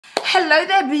Hello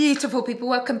there, beautiful people.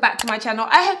 Welcome back to my channel.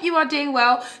 I hope you are doing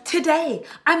well. Today,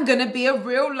 I'm gonna be a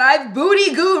real life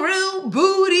booty guru.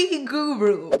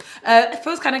 It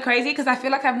feels kind of crazy because I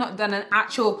feel like I've not done an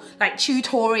actual like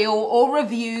tutorial or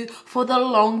review for the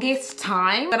longest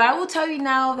time. But I will tell you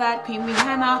now that Queen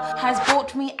Rihanna has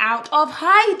brought me out of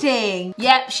hiding.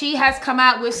 Yep, she has come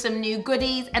out with some new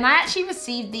goodies and I actually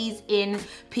received these in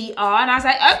PR and I was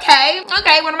like, okay,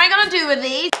 what am I gonna do with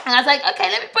these? And I was like,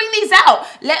 okay, let me bring these out.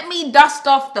 Let me dust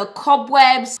off the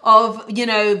cobwebs of, you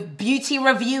know, beauty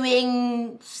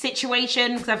reviewing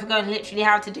situation because I've forgotten literally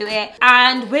how to do it.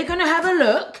 And we're gonna have a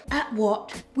look at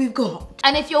what we've got.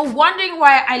 And if you're wondering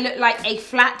why I look like a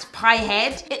flat pie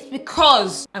head, it's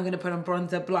because I'm gonna put on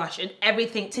bronzer, blush, and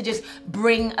everything to just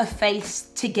bring a face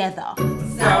together.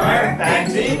 Summer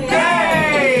Fenty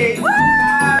Day!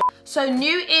 So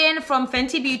new in from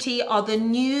Fenty Beauty are the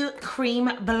new cream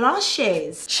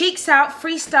blushes. Cheeks Out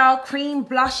Freestyle Cream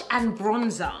Blush and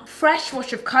Bronzer. Fresh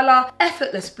wash of color,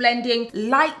 effortless blending,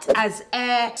 light as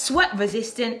air, sweat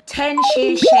resistant, 10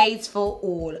 sheer shades for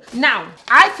all. Now,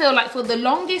 I feel like for the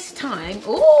longest time,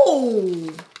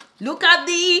 ooh, look at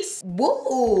these.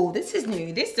 Whoa, this is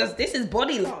new. This is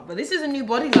body lava. This is a new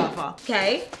body lava.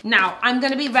 Okay, now I'm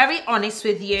gonna be very honest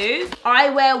with you. I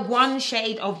wear one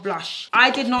shade of blush. I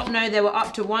did not know there were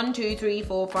up to 1, 2, 3,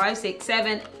 4, 5, 6,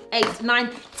 7, 8, 9,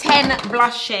 10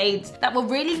 blush shades that were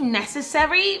really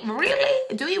necessary.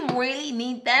 Really? Do we really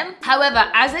need them? However,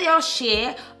 as they are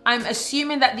sheer, I'm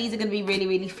assuming that these are gonna be really,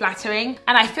 really flattering.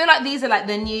 And I feel like these are like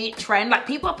the new trend. Like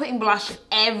people are putting blush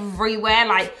everywhere.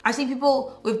 Like I've seen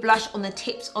people with blush on the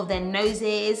tips of their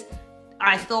noses.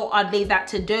 I thought I'd leave that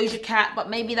to Doja Cat, but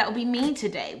maybe that will be me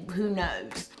today, who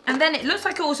knows? And then it looks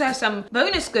like it also has some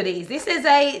bonus goodies. This is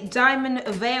a Diamond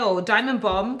Veil, Diamond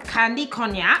Bomb, Candy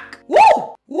Cognac. Woo!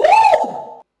 Woo!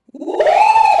 Woo!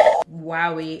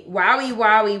 Wowie, wowie,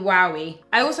 wowie, wowie.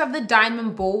 I also have the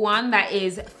Diamond Ball one that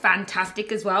is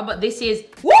fantastic as well, but this is,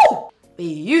 woo!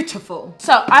 Beautiful.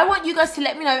 So I want you guys to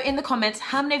let me know in the comments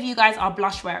how many of you guys are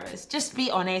blush wearers. Just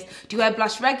be honest. Do you wear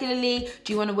blush regularly?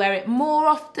 Do you want to wear it more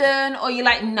often? Or you're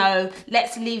like, no,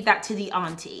 let's leave that to the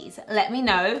aunties. Let me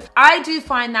know. I do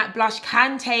find that blush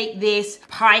can take this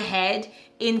pie head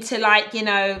into like, you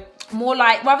know, more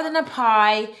like, rather than a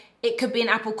pie, it could be an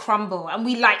apple crumble, and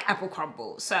we like apple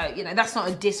crumble. So, you know, that's not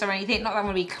a diss or anything. Not that I'm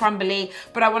gonna be crumbly,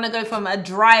 but I wanna go from a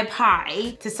dry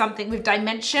pie to something with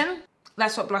dimension.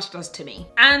 That's what blush does to me.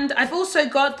 And I've also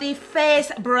got the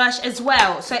face brush as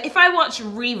well. So if I watch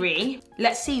Riri,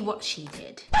 let's see what she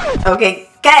did. Okay,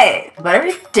 guys, what are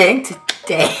we doing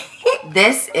today?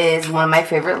 This is one of my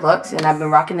favorite looks, and I've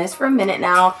been rocking this for a minute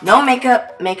now. No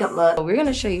makeup look. We're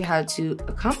gonna show you how to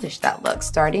accomplish that look,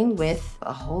 starting with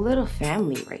a whole little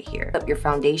family right here. Your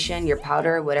foundation, your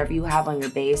powder, whatever you have on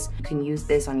your base. You can use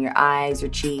this on your eyes,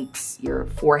 your cheeks, your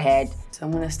forehead. So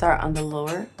I'm gonna start on the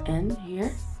lower end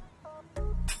here.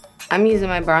 I'm using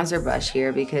my bronzer brush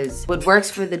here because what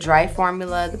works for the dry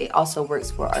formula, it also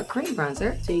works for our cream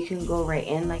bronzer. So you can go right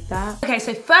in like that. Okay,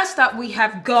 so first up we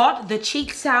have got the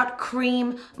Cheeks Out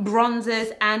Cream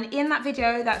Bronzers, and in that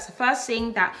video, that's the first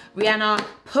thing that Rihanna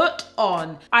put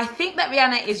on. I think that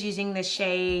Rihanna is using the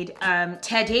shade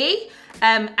Teddy.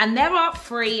 And there are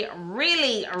 3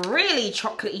 really, really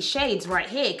chocolatey shades right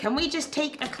here. Can we just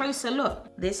take a closer look?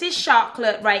 This is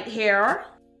chocolate right here.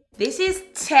 This is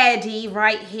Teddy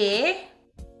right here.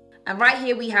 And right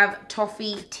here we have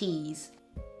Toffee Teas.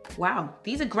 Wow,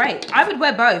 these are great. I would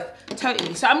wear both,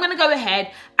 totally. So I'm gonna go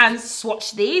ahead and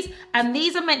swatch these. And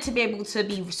these are meant to be able to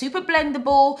be super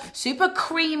blendable, super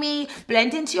creamy,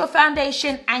 blend into your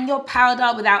foundation and your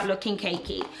powder without looking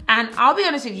cakey. And I'll be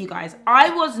honest with you guys, I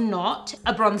was not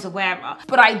a bronzer wearer,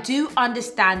 but I do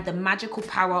understand the magical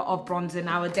power of bronzer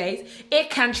nowadays. It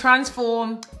can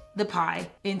transform the pie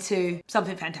into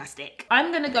something fantastic.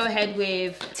 I'm gonna go ahead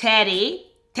with Teddy.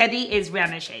 Teddy is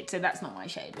Rihanna's shade, so that's not my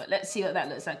shade, but let's see what that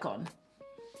looks like on.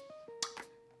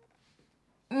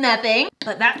 Nothing,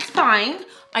 but that's fine.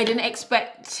 I didn't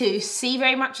expect to see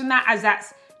very much on that as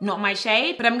that's not my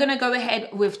shade, but I'm gonna go ahead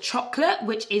with Chocolate,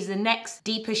 which is the next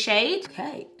deeper shade.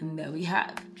 Okay, and there we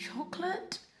have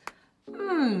Chocolate.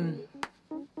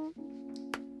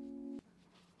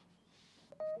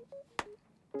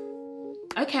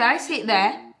 Okay, I see it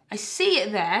there. I see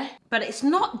it there, but it's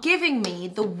not giving me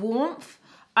the warmth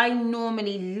I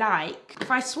normally like. If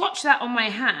I swatch that on my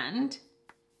hand,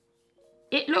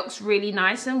 it looks really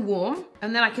nice and warm.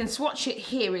 And then I can swatch it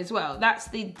here as well. That's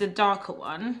the darker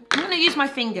one. I'm gonna use my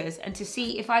fingers and to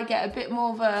see if I get a bit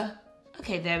more of a,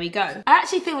 okay, there we go. I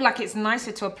actually feel like it's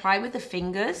nicer to apply with the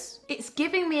fingers. It's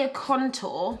giving me a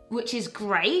contour, which is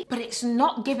great, but it's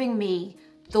not giving me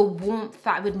the warmth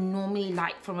that I would normally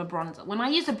like from a bronzer. When I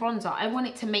use a bronzer, I want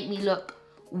it to make me look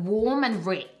warm and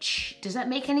rich. Does that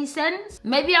make any sense?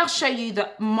 Maybe I'll show you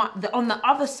on the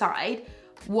other side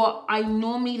what I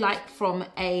normally like from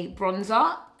a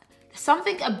bronzer.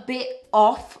 Something a bit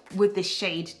off with this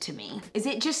shade to me. Is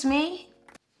it just me?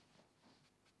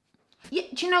 Yeah,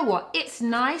 do you know what? It's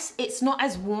nice. It's not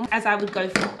as warm as I would go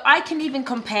for. I can even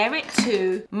compare it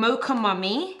to Mocha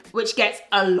Mummy, which gets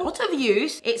a lot of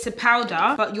use. It's a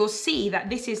powder, but you'll see that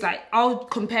this is like, I'll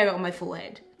compare it on my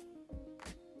forehead.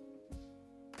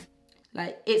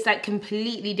 Like, it's like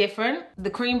completely different. The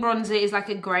cream bronzer is like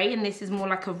a gray and this is more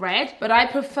like a red, but I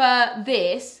prefer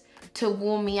this to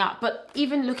warm me up. But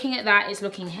even looking at that, it's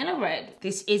looking hella red.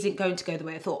 This isn't going to go the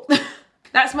way I thought.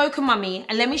 That's Mocha Mummy.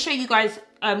 And let me show you guys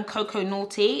Cocoa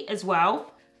Naughty as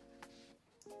well.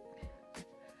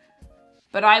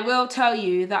 But I will tell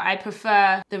you that I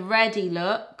prefer the reddy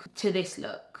look to this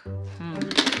look.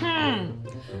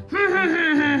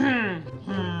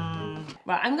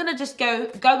 Right, I'm gonna just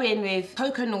go in with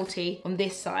Cocoa Naughty on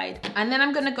this side, and then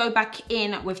I'm gonna go back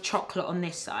in with chocolate on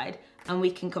this side, and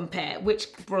we can compare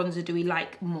which bronzer do we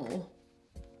like more.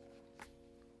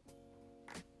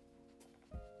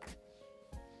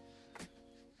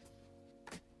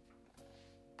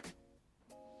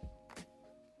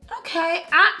 Okay,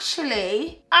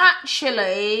 actually, I'm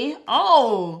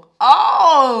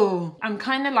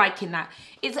kind of liking that.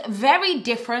 It's very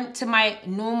different to my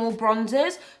normal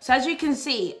bronzers. So as you can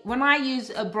see, when I use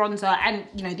a bronzer, and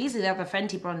you know, these are the other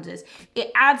Fenty bronzers,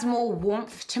 it adds more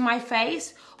warmth to my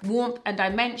face, warmth and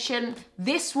dimension.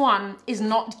 This one is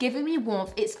not giving me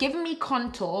warmth, it's giving me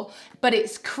contour, but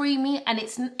it's creamy and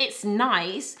it's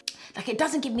nice. Like, it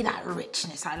doesn't give me that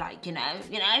richness I like, you know?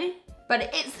 But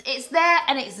it's there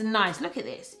and it's nice. Look at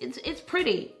this. It's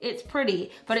pretty. It's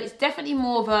pretty, but it's definitely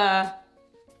more of a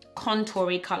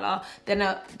contoury color than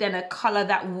a color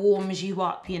that warms you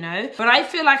up, you know? But I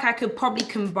feel like I could probably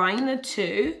combine the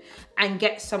two and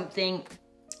get something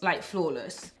like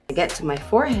flawless. I get to my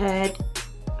forehead,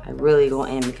 I really go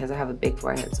in because I have a big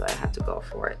forehead, so I have to go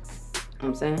for it. You know what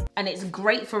I'm saying? And it's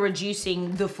great for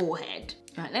reducing the forehead.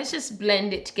 All right, let's just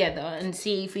blend it together and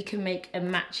see if we can make a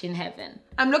match in heaven.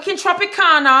 I'm looking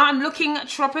Tropicana. I'm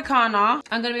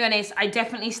gonna be honest, I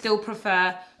definitely still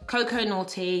prefer Cocoa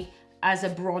Naughty as a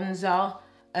bronzer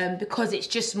because it's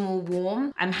just more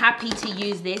warm. I'm happy to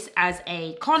use this as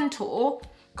a contour,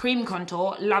 cream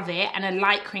contour, love it, and a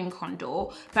light cream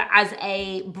contour. But as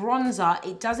a bronzer,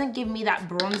 it doesn't give me that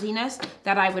bronziness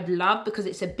that I would love because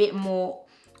it's a bit more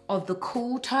of the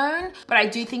cool tone, but I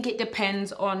do think it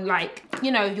depends on, like,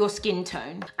 you know, your skin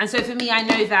tone. And so for me, I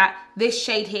know that this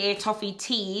shade here, Toffee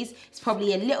Tease, is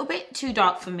probably a little bit too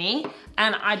dark for me,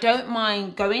 and I don't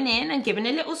mind going in and giving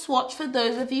a little swatch for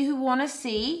those of you who want to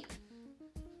see.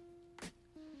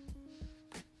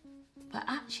 But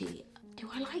actually, do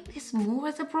I like this more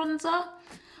as a bronzer?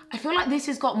 I feel like this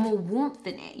has got more warmth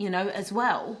in it, you know, as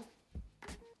well.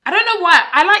 I don't know why.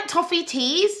 I like Toffee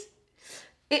Tease.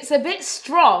 It's a bit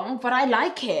strong, but I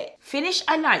like it. Finish,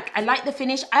 I like the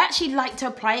finish. I actually like to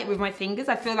apply it with my fingers.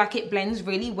 I feel like it blends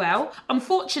really well.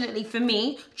 Unfortunately for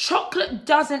me, chocolate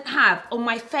doesn't have on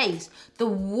my face the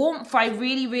warmth I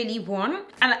really, really want.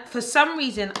 And for some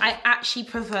reason, I actually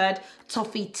preferred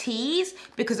Toffee Tease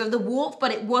because of the warmth,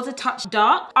 but it was a touch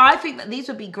dark. I think that these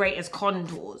would be great as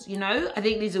contours, you know? I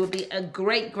think these would be a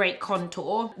great, great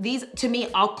contour. These, to me,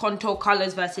 are contour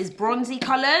colors versus bronzy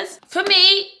colors. For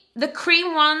me, the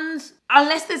cream ones,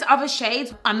 unless there's other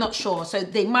shades, I'm not sure. So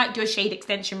they might do a shade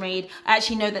extension read. I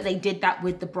actually know that they did that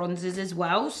with the bronzers as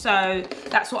well. So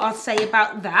that's what I'll say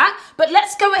about that. But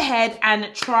let's go ahead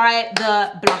and try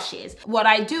the blushes. What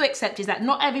I do accept is that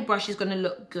not every brush is gonna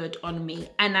look good on me,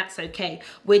 and that's okay.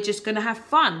 We're just gonna have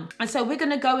fun. And so we're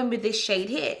gonna go in with this shade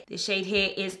here. This shade here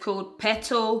is called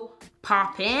Petal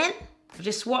Poppin'. I've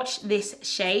just swatched this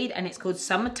shade and it's called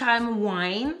Summertime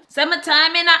Wine.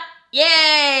 Summertime in a...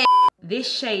 Yay! This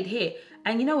shade here,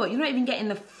 and you know what? You're not even getting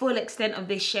the full extent of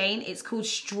this shade. It's called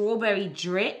Strawberry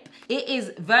Drip. It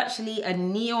is virtually a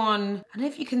neon. I don't know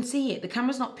if you can see it. The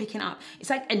camera's not picking up. It's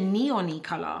like a neon-y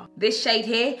color. This shade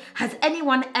here, has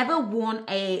anyone ever worn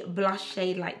a blush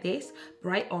shade like this?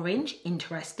 Bright orange,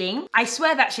 interesting. I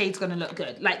swear that shade's gonna look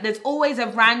good. Like, there's always a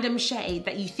random shade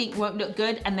that you think won't look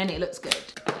good, and then it looks good.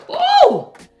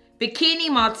 Ooh! Bikini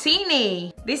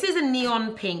Martini. This is a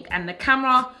neon pink, and the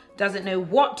camera doesn't know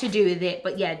what to do with it,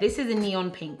 but yeah, this is a neon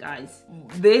pink, guys.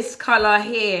 This color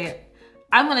here,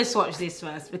 I'm gonna swatch this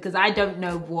first because I don't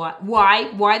know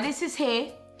why this is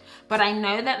here, but I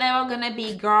know that there are gonna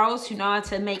be girls who know how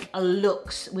to make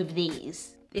looks with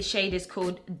these. This shade is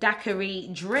called Daiquiri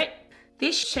Drip.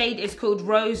 This shade is called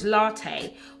Rose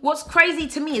Latte. What's crazy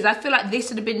to me is I feel like this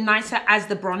would have been nicer as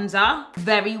the bronzer.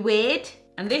 Very weird.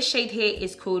 And this shade here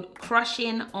is called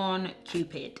Crushing on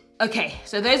Cupid. Okay,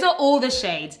 so those are all the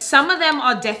shades. Some of them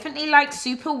are definitely like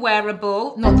super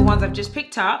wearable, not the ones I've just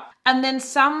picked up. And then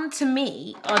some to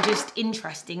me are just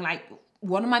interesting, like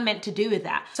what am I meant to do with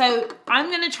that? So I'm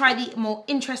gonna try the more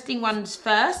interesting ones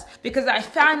first because I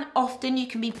found often you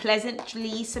can be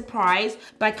pleasantly surprised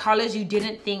by colors you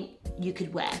didn't think you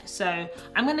could wear. So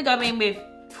I'm gonna go in with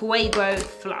Fuego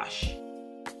Flush.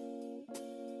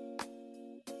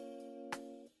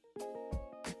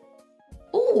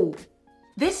 Ooh.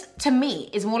 This, to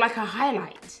me, is more like a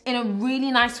highlight in a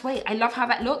really nice way. I love how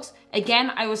that looks.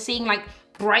 Again, I was seeing like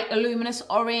bright luminous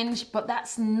orange, but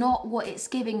that's not what it's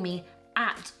giving me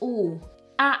at all.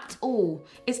 At all.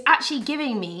 It's actually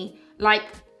giving me like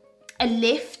a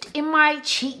lift in my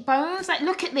cheekbones. Like,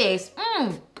 look at this.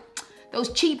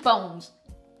 Those cheekbones,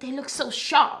 they look so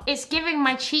sharp. It's giving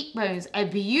my cheekbones a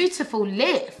beautiful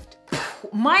lift.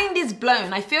 Mind is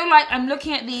blown. I feel like I'm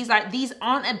looking at these like these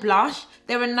aren't a blush.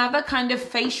 They're another kind of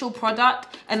facial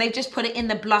product and they've just put it in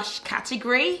the blush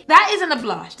category. That isn't a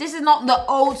blush. This is not the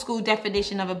old school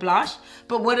definition of a blush,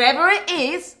 but whatever it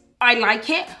is, I like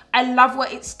it. I love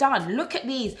what it's done. Look at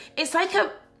these. It's like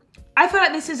I feel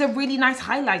like this is a really nice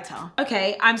highlighter.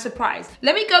 Okay, I'm surprised.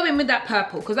 Let me go in with that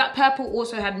purple because that purple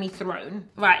also had me thrown.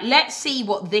 Right, let's see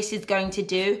what this is going to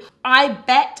do. I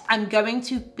bet I'm going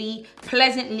to be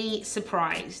pleasantly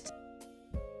surprised.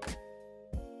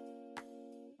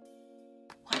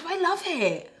 Why do I love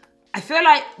it? I feel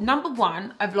like, number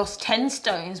one, I've lost 10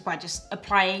 stones by just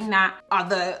applying that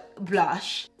other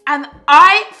blush. And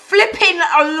I flipping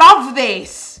love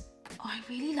this. Oh, I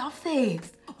really love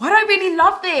this. Why do I really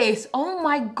love this? Oh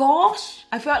my gosh.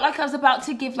 I felt like I was about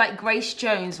to give like Grace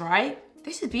Jones, right?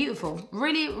 This is beautiful.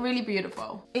 Really, really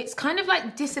beautiful. It's kind of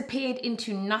like disappeared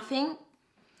into nothing.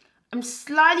 I'm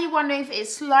slightly wondering if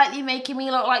it's slightly making me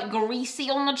look like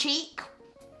greasy on the cheek.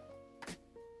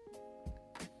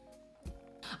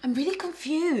 I'm really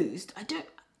confused. I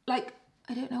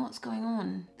don't know what's going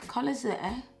on. The colour's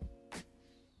there.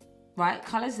 Right,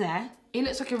 colour's there. It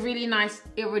looks like a really nice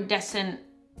iridescent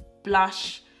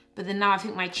blush, but then now I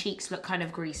think my cheeks look kind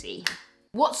of greasy.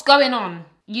 What's going on?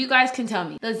 You guys can tell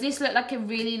me. Does this look like a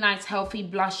really nice healthy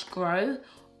blush glow,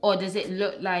 or does it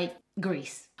look like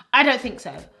grease? I don't think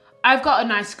so. I've got a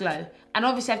nice glow, and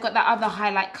obviously I've got that other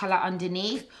highlight color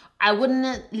underneath. I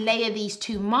wouldn't layer these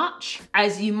too much,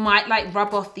 as you might like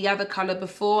rub off the other color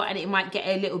before and it might get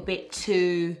a little bit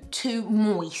too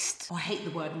moist. Oh, I hate the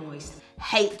word moist.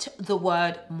 Hate the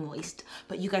word moist,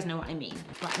 but you guys know what I mean.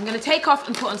 Right, I'm gonna take off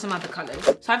and put on some other colors.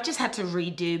 So I've just had to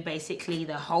redo basically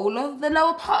the whole of the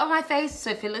lower part of my face. So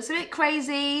if it looks a bit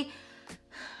crazy,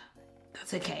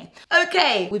 that's okay.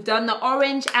 Okay, we've done the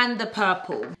orange and the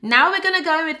purple. Now we're gonna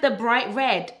go with the bright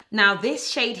red. Now this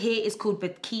shade here is called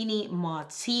Bikini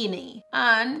Martini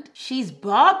and she's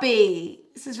Barbie.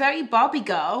 This is very Barbie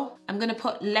girl. I'm gonna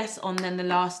put less on than the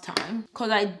last time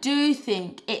because I do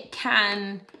think it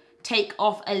can take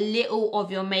off a little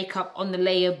of your makeup on the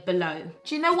layer below.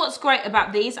 Do you know what's great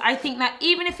about these? I think that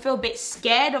even if you feel a bit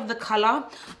scared of the color,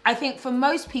 I think for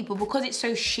most people, because it's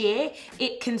so sheer,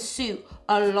 it can suit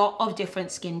a lot of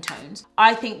different skin tones.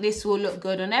 I think this will look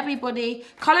good on everybody.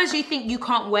 Colors you think you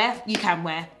can't wear, you can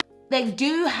wear. They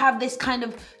do have this kind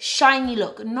of shiny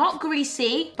look, not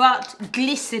greasy, but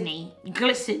glistening.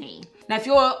 Now, if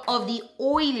you're of the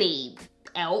oily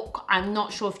ilk, I'm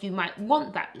not sure if you might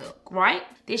want that look, right?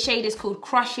 This shade is called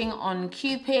Crushing on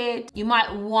Cupid. You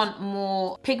might want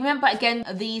more pigment, but again,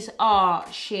 these are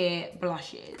sheer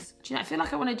blushes. Do you know, I feel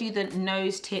like I want to do the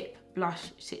nose tip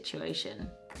blush situation.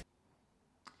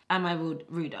 Am I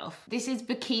Rudolph? This is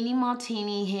Bikini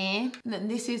Martini here. And then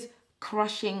this is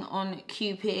Crushing on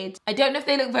Cupid. I don't know if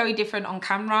they look very different on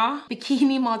camera.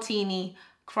 Bikini Martini,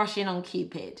 Crushing on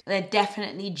Cupid. They're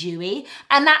definitely dewy.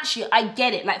 And actually, I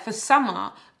get it. Like for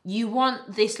summer, you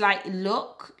want this like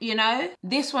look, you know?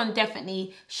 This one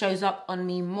definitely shows up on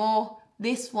me more.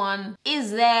 This one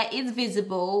is there, it's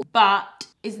visible, but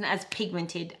isn't as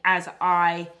pigmented as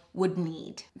I would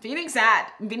need. I'm feeling sad.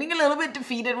 I'm feeling a little bit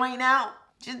defeated right now.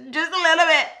 Just a little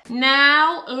bit.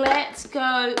 Now let's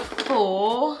go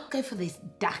for this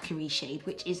daiquiri shade,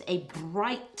 which is a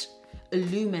bright,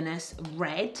 luminous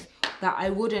red that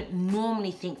I wouldn't normally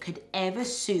think could ever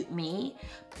suit me.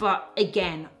 But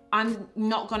again, I'm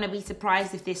not gonna be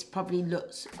surprised if this probably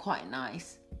looks quite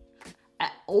nice.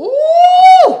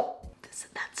 Oh,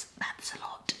 that's a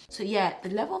lot. So yeah, the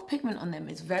level of pigment on them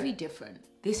is very different.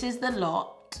 This is the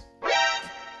lot.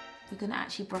 We're gonna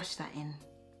actually brush that in.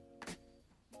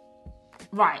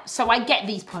 Right, so I get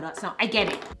these products now, I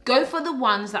get it. Go for the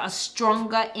ones that are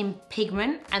stronger in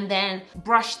pigment and then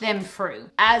brush them through.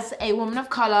 As a woman of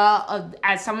color,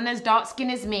 as someone as dark skin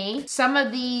as me, some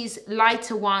of these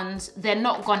lighter ones, they're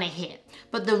not gonna hit.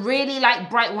 But the really like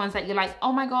bright ones that you're like,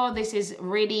 oh my God, this is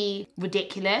really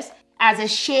ridiculous. As a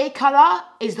sheer color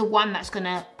is the one that's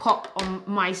gonna pop on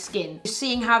my skin.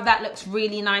 Seeing how that looks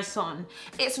really nice on.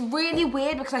 It's really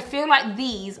weird because I feel like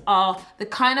these are the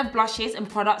kind of blushes and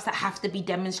products that have to be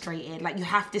demonstrated. Like you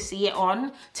have to see it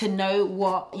on to know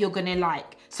what you're gonna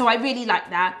like. So I really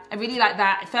like that. I really like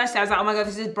that. At first I was like, oh my God,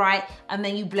 this is bright. And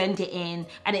then you blend it in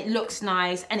and it looks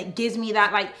nice. And it gives me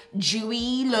that like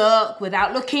dewy look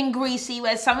without looking greasy.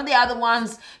 Whereas some of the other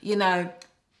ones, you know,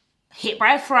 hit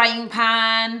by a frying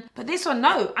pan. But this one,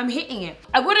 no, I'm hitting it.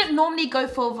 I wouldn't normally go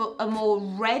for a more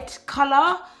red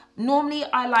color. Normally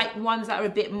I like ones that are a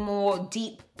bit more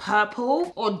deep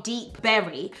purple or deep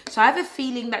berry. So I have a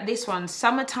feeling that this one,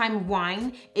 Summertime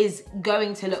Wine, is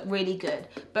going to look really good.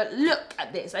 But look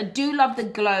at this. I do love the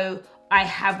glow I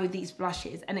have with these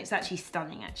blushes, and it's actually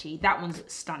stunning actually. That one's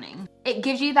stunning. It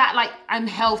gives you that like, I'm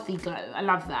healthy glow. I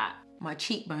love that. My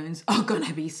cheekbones are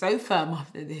gonna be so firm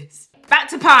after this. Back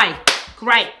to pie,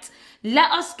 great.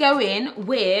 Let us go in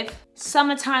with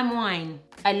Summertime Wine.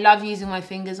 I love using my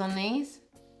fingers on these.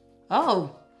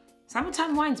 Oh,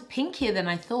 Summertime Wine's pinkier than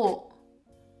I thought.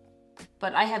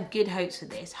 But I have good hopes for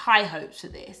this, high hopes for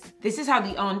this. This is how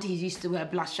the aunties used to wear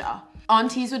blusher.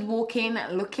 Aunties would walk in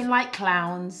looking like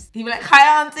clowns. You'd be like,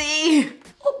 hi auntie.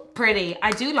 Oh, pretty,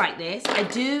 I do like this. I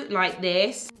do like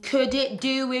this. Could it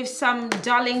do with some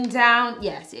dulling down?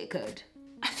 Yes, it could.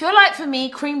 I feel like for me,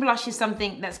 cream blush is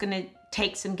something that's gonna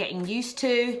take some getting used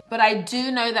to, but I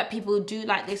do know that people do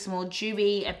like this more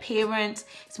dewy appearance.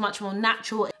 It's much more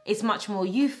natural, it's much more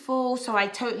youthful, so I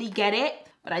totally get it,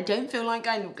 but I don't feel like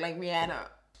I look like Rihanna.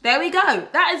 There we go,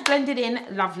 that is blended in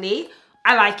lovely.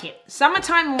 I like it.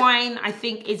 Summertime Wine, I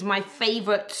think, is my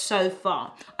favorite so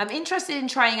far. I'm interested in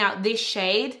trying out this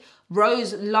shade,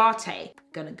 Rose Latte.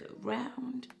 Gonna go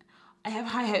round. I have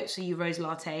high hopes for you, Rose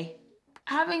Latte.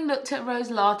 Having looked at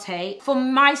Rose Latte, for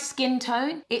my skin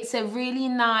tone, it's a really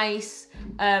nice,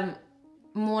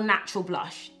 more natural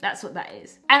blush. That's what that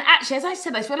is. And actually, as I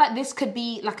said, I feel like this could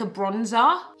be like a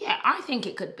bronzer. Yeah, I think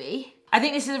it could be. I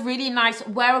think this is a really nice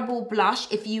wearable blush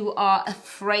if you are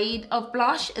afraid of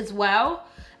blush as well.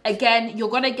 Again, you're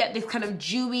gonna get this kind of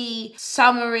dewy,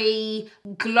 summery,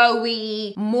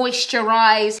 glowy,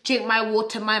 moisturized, drink my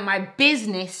water, mind my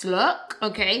business look,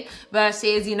 okay?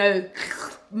 Versus, you know,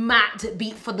 matte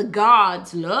beat for the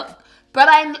guards look. But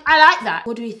I like that.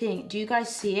 What do we think? Do you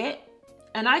guys see it?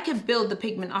 And I could build the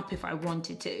pigment up if I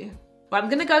wanted to. But I'm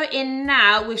gonna go in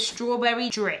now with Strawberry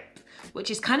Drip,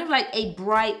 which is kind of like a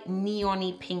bright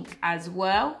neon-y pink as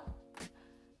well,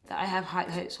 that I have high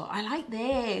hopes for. I like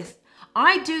this.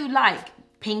 I do like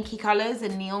pinky colors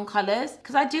and neon colors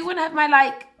because I do want to have my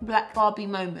like black Barbie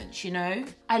moments, you know?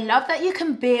 I love that you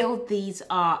can build these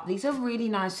up. These are really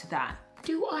nice for that.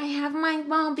 Do I have my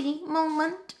Barbie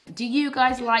moment? Do you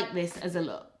guys like this as a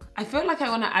look? I feel like I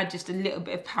want to add just a little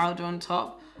bit of powder on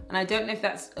top, and I don't know if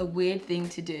that's a weird thing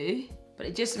to do, but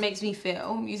it just makes me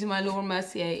feel, using my Laura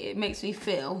Mercier, it makes me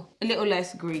feel a little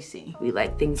less greasy. We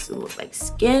like things to look like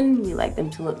skin. We like them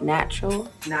to look natural.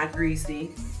 Not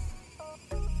greasy.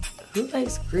 Who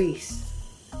likes grease?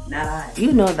 Not I.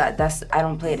 You know that I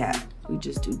don't play that. We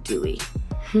just do dewy.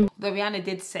 Though Rihanna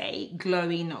did say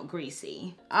glowy, not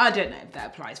greasy. I don't know if that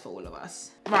applies for all of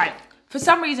us. Right, for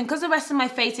some reason, because the rest of my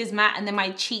face is matte and then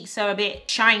my cheeks are a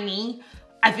bit shiny,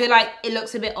 I feel like it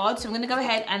looks a bit odd. So I'm gonna go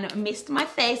ahead and mist my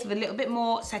face with a little bit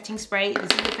more setting spray. This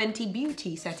is the Fenty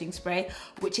Beauty setting spray,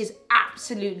 which is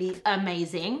absolutely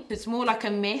amazing. It's more like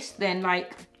a mist than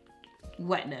like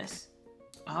wetness.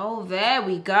 Oh, there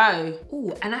we go.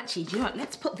 Oh, and actually, do you know what?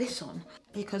 Let's put this on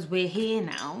because we're here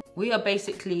now. We are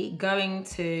basically going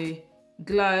to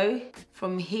glow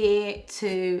from here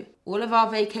to all of our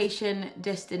vacation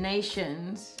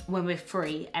destinations when we're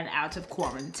free and out of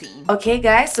quarantine. Okay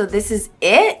guys, so this is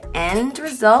it. End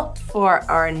result for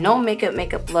our no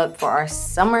makeup look for our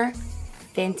summer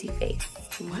Fenty face.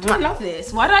 Why do I love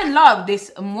this? Why do I love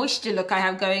this moisture look I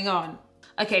have going on?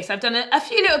 Okay, so I've done a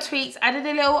few little tweaks, added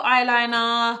a little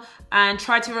eyeliner and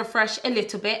tried to refresh a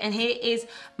little bit. And here is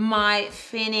my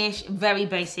finished, very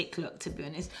basic look, to be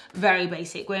honest. Very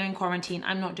basic. We're in quarantine.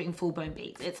 I'm not doing full bone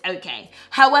beads. It's okay.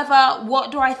 However,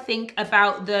 what do I think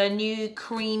about the new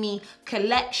creamy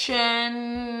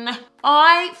collection?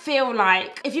 I feel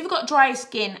like if you've got dry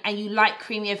skin and you like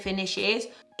creamier finishes,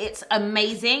 it's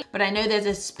amazing. But I know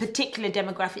there's a particular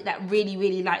demographic that really,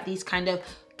 really like these kind of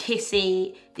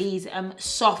kissy, these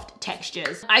soft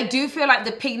textures. I do feel like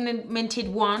the pigmented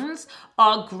ones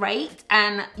are great,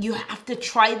 and you have to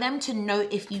try them to know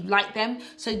if you like them.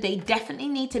 So they definitely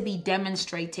need to be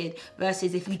demonstrated,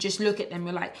 versus if you just look at them,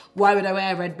 you're like, why would I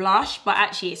wear a red blush? But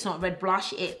actually it's not red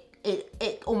blush.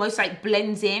 It almost like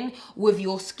blends in with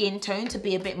your skin tone to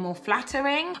be a bit more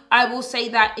flattering. I will say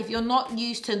that if you're not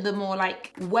used to the more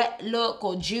like wet look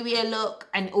or dewier look,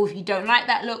 or if you don't like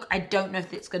that look, I don't know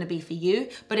if it's going to be for you.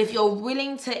 But if you're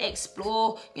willing to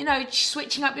explore, you know,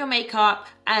 switching up your makeup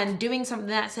and doing something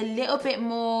that's a little bit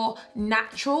more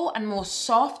natural and more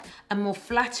soft and more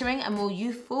flattering and more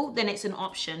youthful, then it's an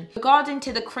option. Regarding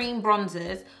to the cream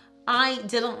bronzers, I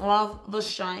didn't love the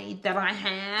shade that I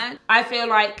had. I feel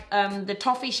like the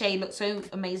toffee shade looked so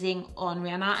amazing on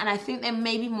Rihanna, and I think there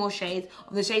may be more shades.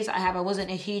 Of the shades that I have, I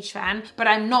wasn't a huge fan, but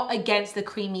I'm not against the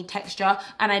creamy texture,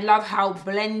 and I love how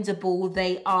blendable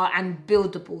they are and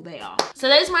buildable they are. So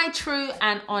those are my true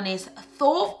and honest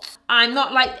thoughts. I'm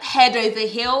not like head over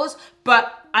heels,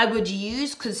 but I would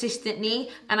use consistently,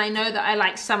 and I know that I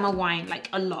like Summer Wine like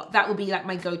a lot. That would be like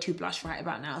my go-to blush right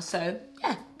about now. So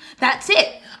yeah, that's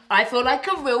it. I feel like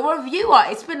a real reviewer.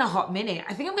 It's been a hot minute.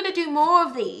 I think I'm gonna do more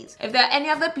of these. If there are any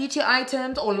other beauty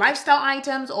items or lifestyle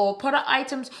items or product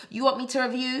items you want me to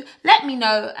review, let me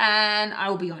know and I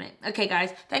will be on it. Okay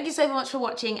guys, thank you so much for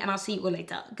watching, and I'll see you all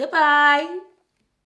later. Goodbye.